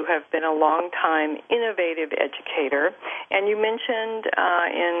heart. You have been a long-time innovative educator, and you mentioned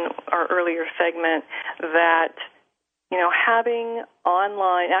in our earlier segment that having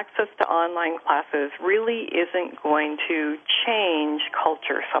access to online classes really isn't going to change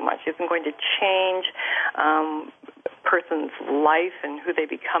culture so much. It isn't going to change person's life and who they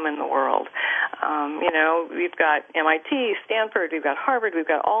become in the world. We've got MIT, Stanford, we've got Harvard, we've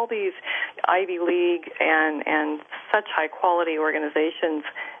got all these Ivy League and such high-quality organizations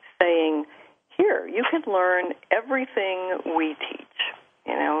saying, here, you can learn everything we teach.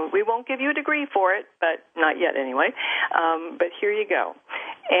 We won't give you a degree for it, but not yet anyway. But here you go.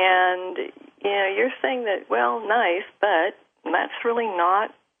 And, you're saying that, well, nice, but that's really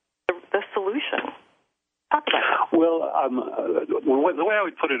not the solution. Talk about it. Well, the way I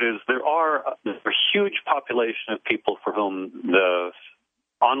would put it is there's a huge population of people for whom the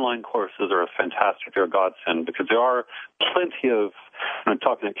online courses are they're a godsend, because there are plenty of, I'm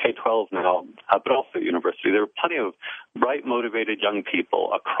talking at K-12 now, but also at university, there are plenty of bright, motivated young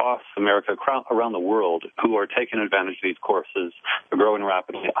people across America, around the world, who are taking advantage of these courses. They're growing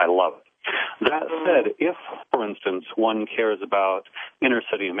rapidly. I love it. That said, if, for instance, one cares about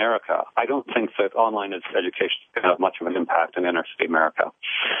inner-city America, I don't think that online education can have much of an impact in inner-city America.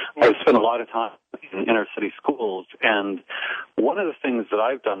 I spent a lot of time in inner city schools. And one of the things that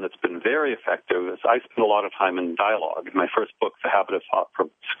I've done that's been very effective is I spend a lot of time in dialogue. In my first book, The Habit of Thought, From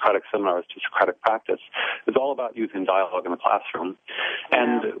Socratic Seminars to Socratic Practice, is all about using dialogue in the classroom.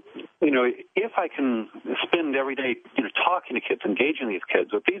 And, if I can spend every day, talking to kids, engaging these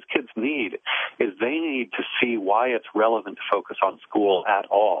kids, what these kids need is they need to see why it's relevant to focus on school at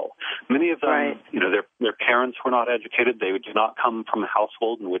all. Many of them, their parents were not educated. They did not come from a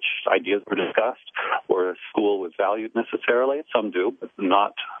household in which ideas were discussed or school was valued necessarily. Some do, but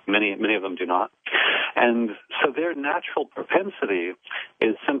not many of them do not. And so their natural propensity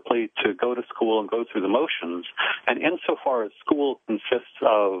is simply to go to school and go through the motions. And insofar as school consists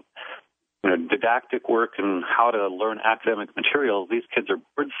of didactic work and how to learn academic materials, these kids are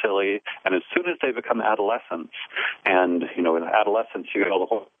bird silly. And as soon as they become adolescents, and in adolescence you get all the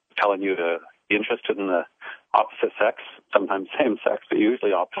whole telling you to be interested in the opposite sex, sometimes same sex, but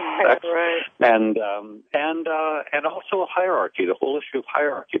usually opposite sex, right. and also a hierarchy. The whole issue of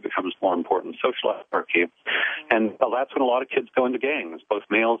hierarchy becomes more important, social hierarchy, and that's when a lot of kids go into gangs. Both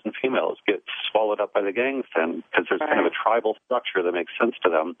males and females get swallowed up by the gangs then, because there's kind of a tribal structure that makes sense to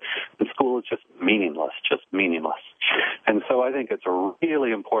them, and school is just meaningless. And so I think it's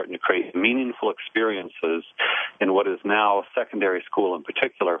really important to create meaningful experiences in what is now secondary school in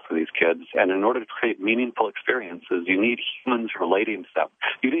particular for these kids. And in order to create meaningful experiences, you need humans relating to them.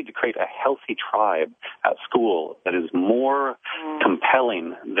 You need to create a healthy tribe at school that is more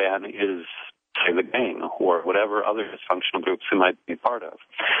compelling than is, say, the gang or whatever other dysfunctional groups you might be part of.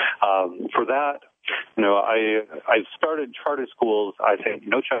 For that, I started charter schools. I think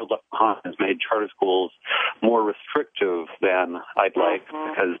No Child Left Behind has made charter schools more restrictive than I'd like,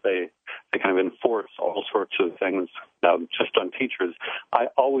 because they kind of enforce all sorts of things just on teachers. I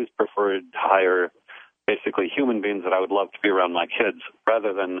always preferred to hire basically human beings that I would love to be around my kids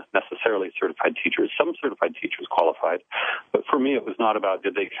rather than necessarily certified teachers. Some certified teachers qualified, but for me it was not about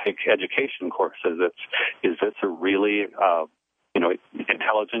did they take education courses. Is this a really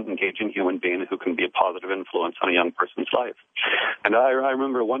intelligent, engaging human being who can be a positive influence on a young person's life. And I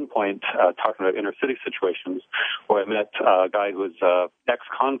remember at one point talking about inner city situations where I met a guy who was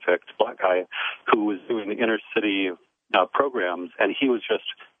ex-convict, black guy, who was doing the inner city programs, and he was just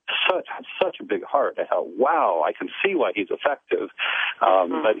such a big heart. I thought, wow, I can see why he's effective.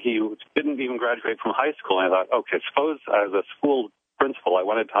 But he didn't even graduate from high school. And I thought, okay, suppose as a school principal, I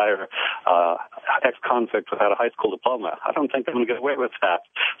wanted to hire ex-convict without a high school diploma. I don't think I'm going to get away with that.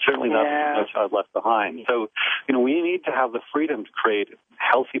 Certainly not No Child Left Behind. So, we need to have the freedom to create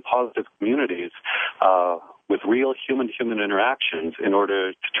healthy, positive communities with real human-to-human interactions in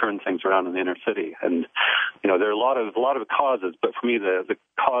order to turn things around in the inner city. And, there are a lot of causes, but for me, the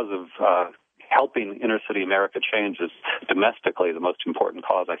cause of helping inner city America change is domestically the most important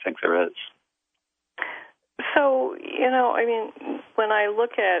cause I think there is. So, when I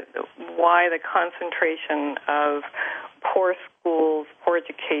look at why the concentration of poor schools, poor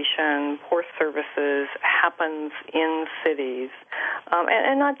education, poor services happens in cities,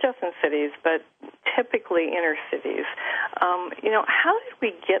 and not just in cities, but typically inner cities, how did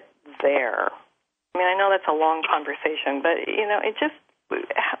we get there? I know that's a long conversation, but,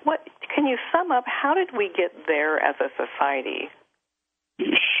 what can you sum up? How did we get there as a society?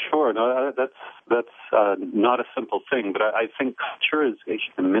 Sure. No, that's not a simple thing, but I think culture is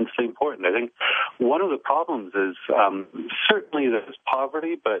immensely important. I think one of the problems is certainly there's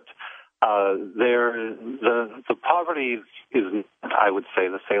poverty, but the poverty is, I would say,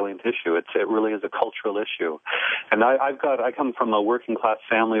 the salient issue. It really is a cultural issue. And I come from a working class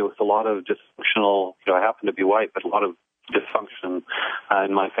family with a lot of dysfunctional. I happen to be white, but a lot of dysfunction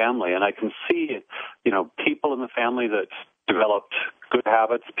in my family, and I can see, people in the family that developed good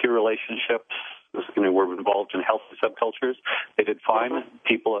habits, peer relationships, were involved in healthy subcultures. They did fine.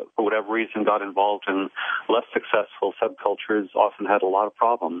 People, for whatever reason, got involved in less successful subcultures, often had a lot of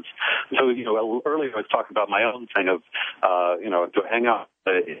problems. So, earlier I was talking about my own thing of, do I hang out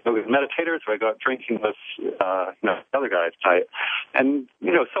with meditators, or I go out drinking with, other guys type. And,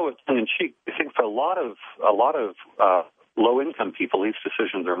 so it's tongue-in-cheek. I think for a lot of low-income people, these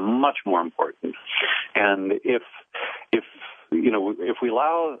decisions are much more important. And if we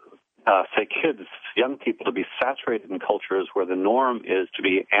allow, say, kids, young people, to be saturated in cultures where the norm is to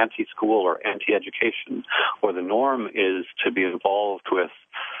be anti-school or anti-education, or the norm is to be involved with,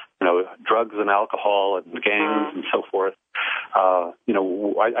 drugs and alcohol and gangs and so forth, I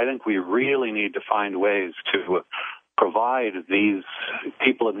think we really need to find ways to provide these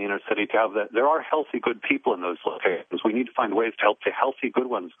people in the inner city to have that. There are healthy, good people in those locations. We need to find ways to help the healthy, good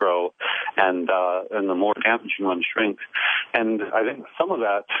ones grow and the more damaging ones shrink. And I think some of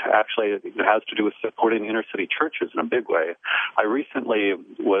that actually has to do with supporting inner city churches in a big way. I recently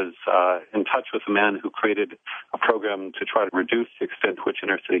was in touch with a man who created a program to try to reduce the extent to which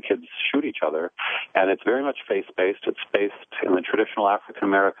inner city kids shoot each other. And it's very much faith-based. It's based in the traditional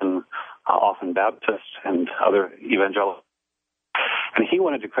African-American, often Baptist and other evangelical. And he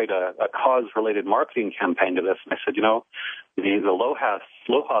wanted to create a cause-related marketing campaign to this. And I said, you know, the LOHAS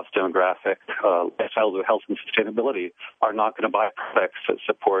demographic, lifestyles of health and sustainability, are not going to buy products that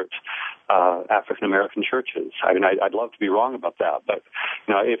support African-American churches. I mean, I'd love to be wrong about that. But,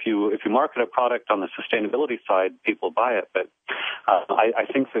 you know, if you market a product on the sustainability side, people buy it. But I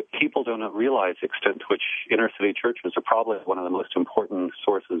think that people don't realize the extent to which inner city churches are probably one of the most important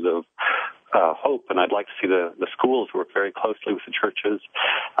sources of hope. And I'd like to see the schools work very closely with the churches.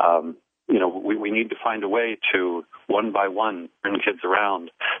 You know, we need to find a way to, one by one, turn kids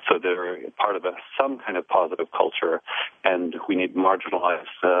around so they're part of some kind of positive culture, and we need to marginalize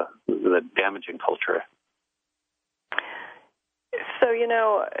the damaging culture. So, you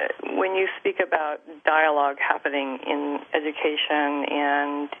know, when you speak about dialogue happening in education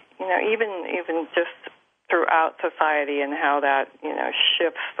and, you know, even just throughout society and how that, you know,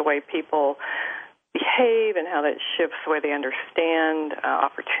 shifts the way people behave and how that shifts the way they understand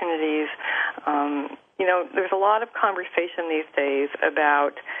opportunities. You know, there's a lot of conversation these days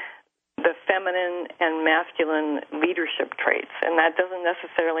about the feminine and masculine leadership traits, and that doesn't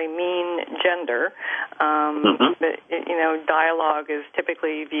necessarily mean gender. But, you know, dialogue is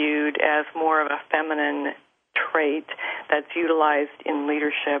typically viewed as more of a feminine trait that's utilized in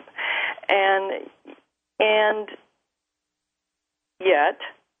leadership. And yet,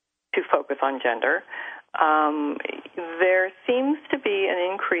 to focus on gender, there seems to be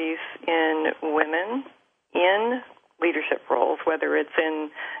an increase in women in leadership roles, whether it's in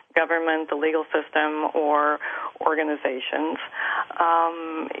government, the legal system, or organizations.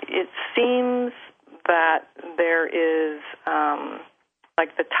 It seems that there is,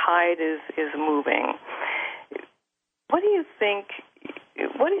 like the tide is moving. What do you think,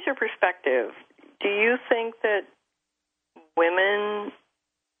 what is your perspective? Do you think that women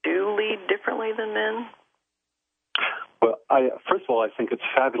do lead differently than men? Well, first of all, I think it's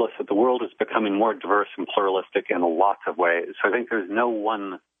fabulous that the world is becoming more diverse and pluralistic in lots of ways. So I think there's no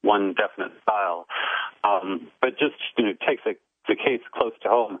one definite style. But just, you know, take the case close to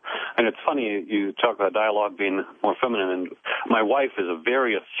home. And it's funny, you talk about dialogue being more feminine, and my wife is a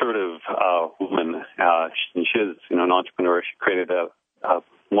very assertive woman. She is, you know, an entrepreneur. She created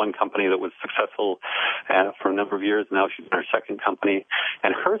one company that was successful for a number of years. Now she's in her second company.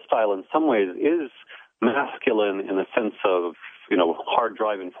 And her style in some ways is masculine in the sense of, you know, hard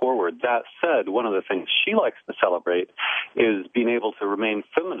driving forward. That said, one of the things she likes to celebrate is being able to remain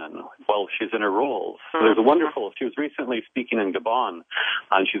feminine while she's in her roles. So there's a wonderful, she was recently speaking in Gabon,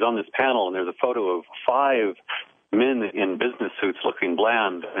 and she's on this panel, and there's a photo of 5 men in business suits looking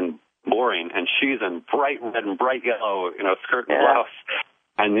bland and boring, and she's in bright red and bright yellow, you know, skirt and blouse.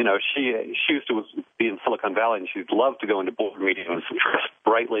 And, you know, she used to be in Silicon Valley, and she'd love to go into board meetings dressed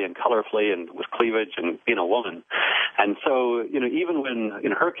brightly and colorfully and with cleavage and being a woman. And so, you know, even when,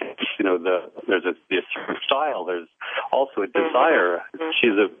 in her case, you know, there's the assertive style, there's also a desire.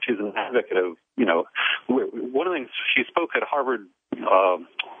 She's an advocate of, you know, one of the things, she spoke at Harvard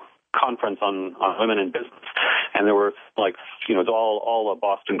conference on women in business, and there were, like, you know, all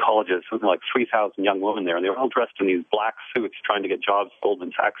Boston colleges, something like 3,000 young women there, and they were all dressed in these black suits trying to get jobs at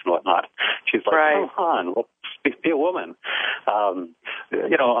Goldman Sachs and whatnot. She's like, come on, let's be a woman.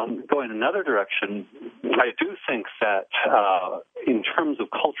 You know, going another direction, I do think that in terms of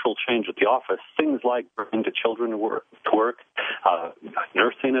cultural change at the office, things like bringing the children to work,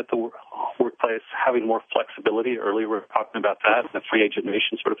 nursing at the workplace, having more flexibility. Earlier we were talking about that, the free agent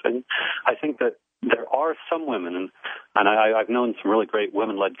nation sort of thing. I think that there are some women, and I've known some really great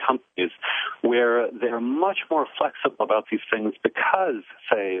women-led companies where they're much more flexible about these things because,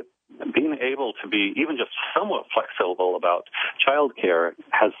 say, being able to be even just somewhat flexible about childcare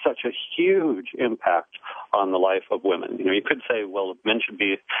has such a huge impact on the life of women. You know, you could say, well, men should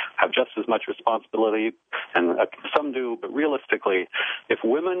have just as much responsibility, and some do, but realistically, if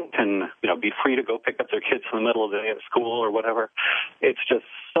women can, you know, be free to go pick up their kids in the middle of the day at school or whatever, it's just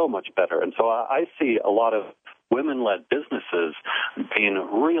so much better. And so I see a lot of women-led businesses being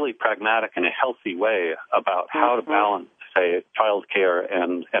really pragmatic in a healthy way about how to balance, say, childcare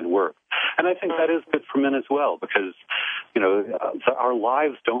and work. And I think that is good for men as well, because our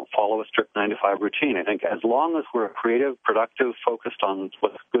lives don't follow a strict 9-to-5 routine. I think as long as we're creative, productive, focused on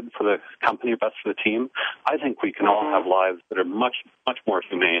what's good for the company, best for the team, I think we can all have lives that are much, much more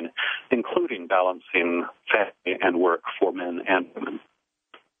humane, including balancing family and work for men and women.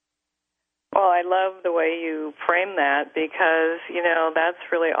 Well, I love the way you frame that because,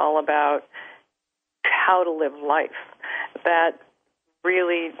 that's really all about how to live life. That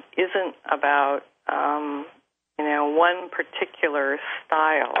really isn't about, one particular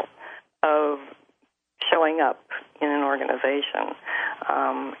style of showing up in an organization.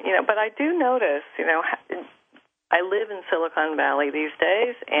 But I do notice, I live in Silicon Valley these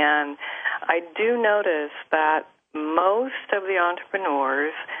days, and I do notice that most of the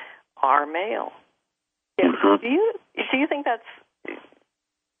entrepreneurs are male. Do you think that's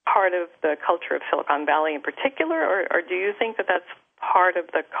part of the culture of Silicon Valley in particular, or do you think that that's part of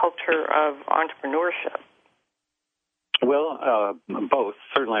the culture of entrepreneurship? Well, both.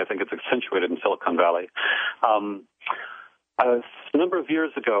 Certainly, I think it's accentuated in Silicon Valley. A number of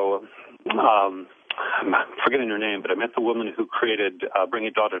years ago, I'm forgetting her name, but I met the woman who created Bring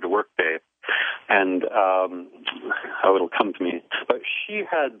Your Daughter to Work Day, and it'll come to me. But she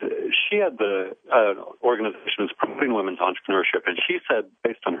had the organization was promoting women's entrepreneurship, and she said,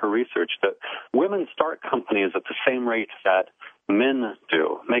 based on her research, that women start companies at the same rate that men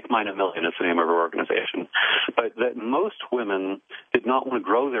do. Make Mine $1 Million is the name of her organization. But that most women did not want to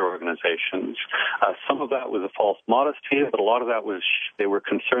grow their organizations. Some of that was a false modesty, but a lot of that was they were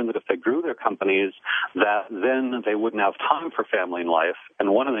concerned that if they grew their companies, that then they wouldn't have time for family and life.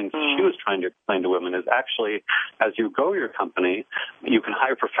 And one of the things she was trying to explain to women is actually, as you grow your company, you can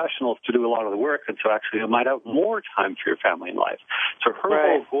hire professionals to do a lot of the work, and so actually you might have more time for your family and life. So her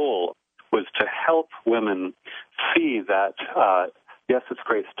whole goal was to help women see that, yes, it's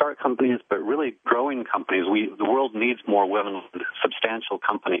great to start companies, but really growing companies. The world needs more women with substantial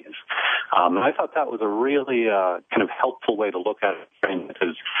companies. And I thought that was a really kind of helpful way to look at it,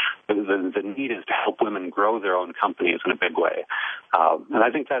 because the need is to help women grow their own companies in a big way. And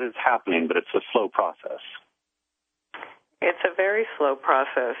I think that is happening, but it's a slow process. It's a very slow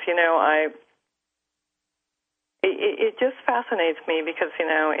process. It just fascinates me because,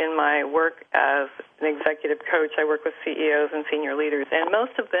 in my work as an executive coach, I work with CEOs and senior leaders, and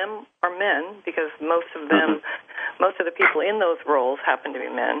most of them are men because most of the people in those roles happen to be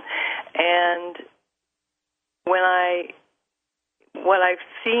men. And what I've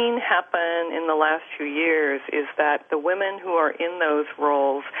seen happen in the last few years is that the women who are in those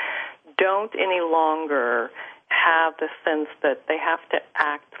roles don't any longer have the sense that they have to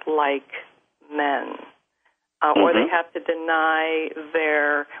act like men. Or they have to deny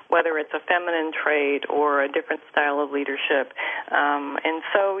whether it's a feminine trait or a different style of leadership. And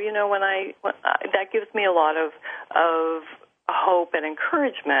so, that gives me a lot of hope and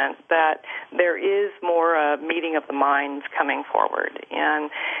encouragement that there is more meeting of the minds coming forward. And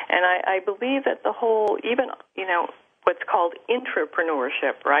I believe that the whole, even, what's called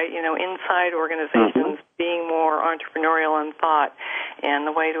entrepreneurship, right? Inside organizations being more entrepreneurial in thought and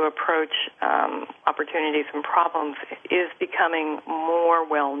the way to approach opportunities and problems is becoming more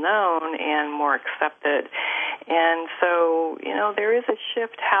well-known and more accepted. And so, there is a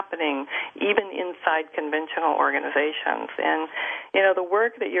shift happening even inside conventional organizations. And, the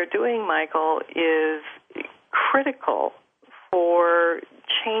work that you're doing, Michael, is critical for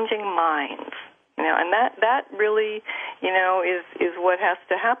changing minds. And that really, is what has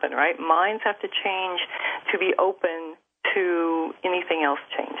to happen, right? Minds have to change to be open to anything else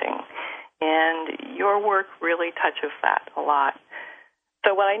changing. And your work really touches that a lot.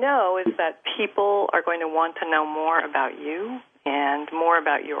 So what I know is that people are going to want to know more about you and more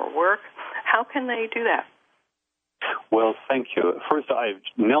about your work. How can they do that? Well, thank you. First,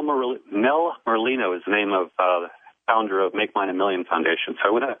 Nell Merlino is the name of founder of Make Mine $1 Million Foundation. So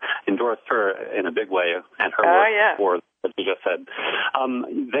I want to endorse her in a big way and her work for what you just said.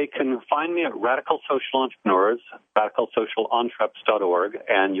 They can find me at Radical Social Entrepreneurs, radicalsocialentreps.org,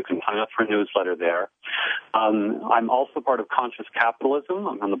 and you can sign up for a newsletter there. I'm also part of Conscious Capitalism.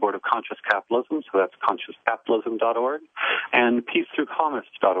 I'm on the board of Conscious Capitalism, so that's consciouscapitalism.org. And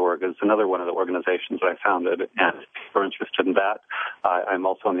peacethroughcommerce.org is another one of the organizations that I founded, and if you're interested in that, I'm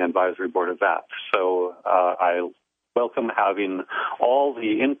also on the advisory board of that. So I welcome having all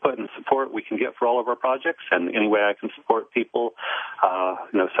the input and support we can get for all of our projects, and any way I can support people,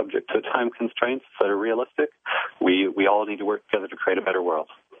 subject to time constraints that are realistic. We all need to work together to create a better world.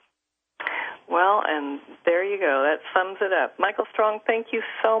 Well, and there you go. That sums it up. Michael Strong, thank you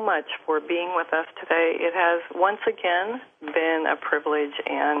so much for being with us today. It has once again been a privilege,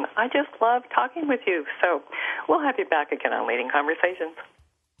 and I just love talking with you. So we'll have you back again on Leading Conversations.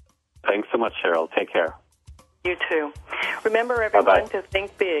 Thanks so much, Cheryl. Take care. You too. Remember, everyone, Bye-bye. to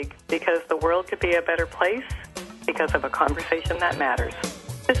think big, because the world could be a better place because of a conversation that matters.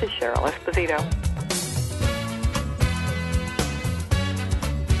 This is Cheryl Esposito.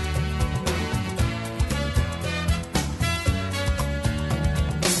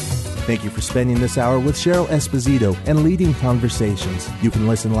 Thank you for spending this hour with Cheryl Esposito and Leading Conversations. You can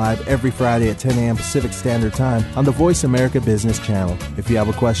listen live every Friday at 10 a.m. Pacific Standard Time on the Voice America Business Channel. If you have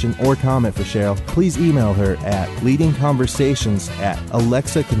a question or comment for Cheryl, please email her at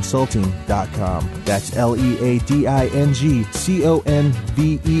leadingconversations@alexaconsulting.com. That's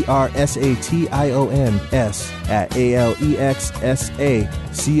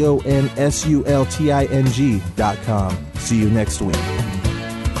See you next week.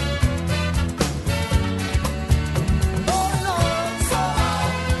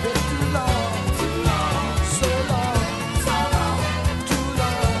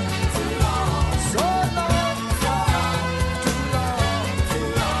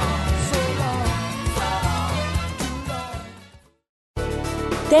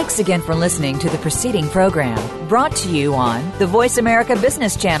 Thanks again for listening to the preceding program, brought to you on the Voice America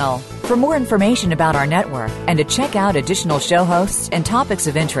Business Channel. For more information about our network and to check out additional show hosts and topics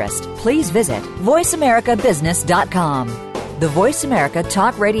of interest, please visit voiceamericabusiness.com. The Voice America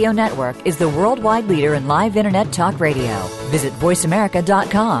Talk Radio Network is the worldwide leader in live Internet talk radio. Visit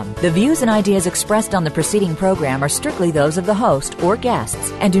voiceamerica.com. The views and ideas expressed on the preceding program are strictly those of the host or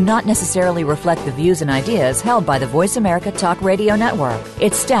guests and do not necessarily reflect the views and ideas held by the Voice America Talk Radio Network,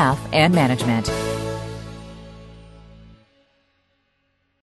 its staff, and management.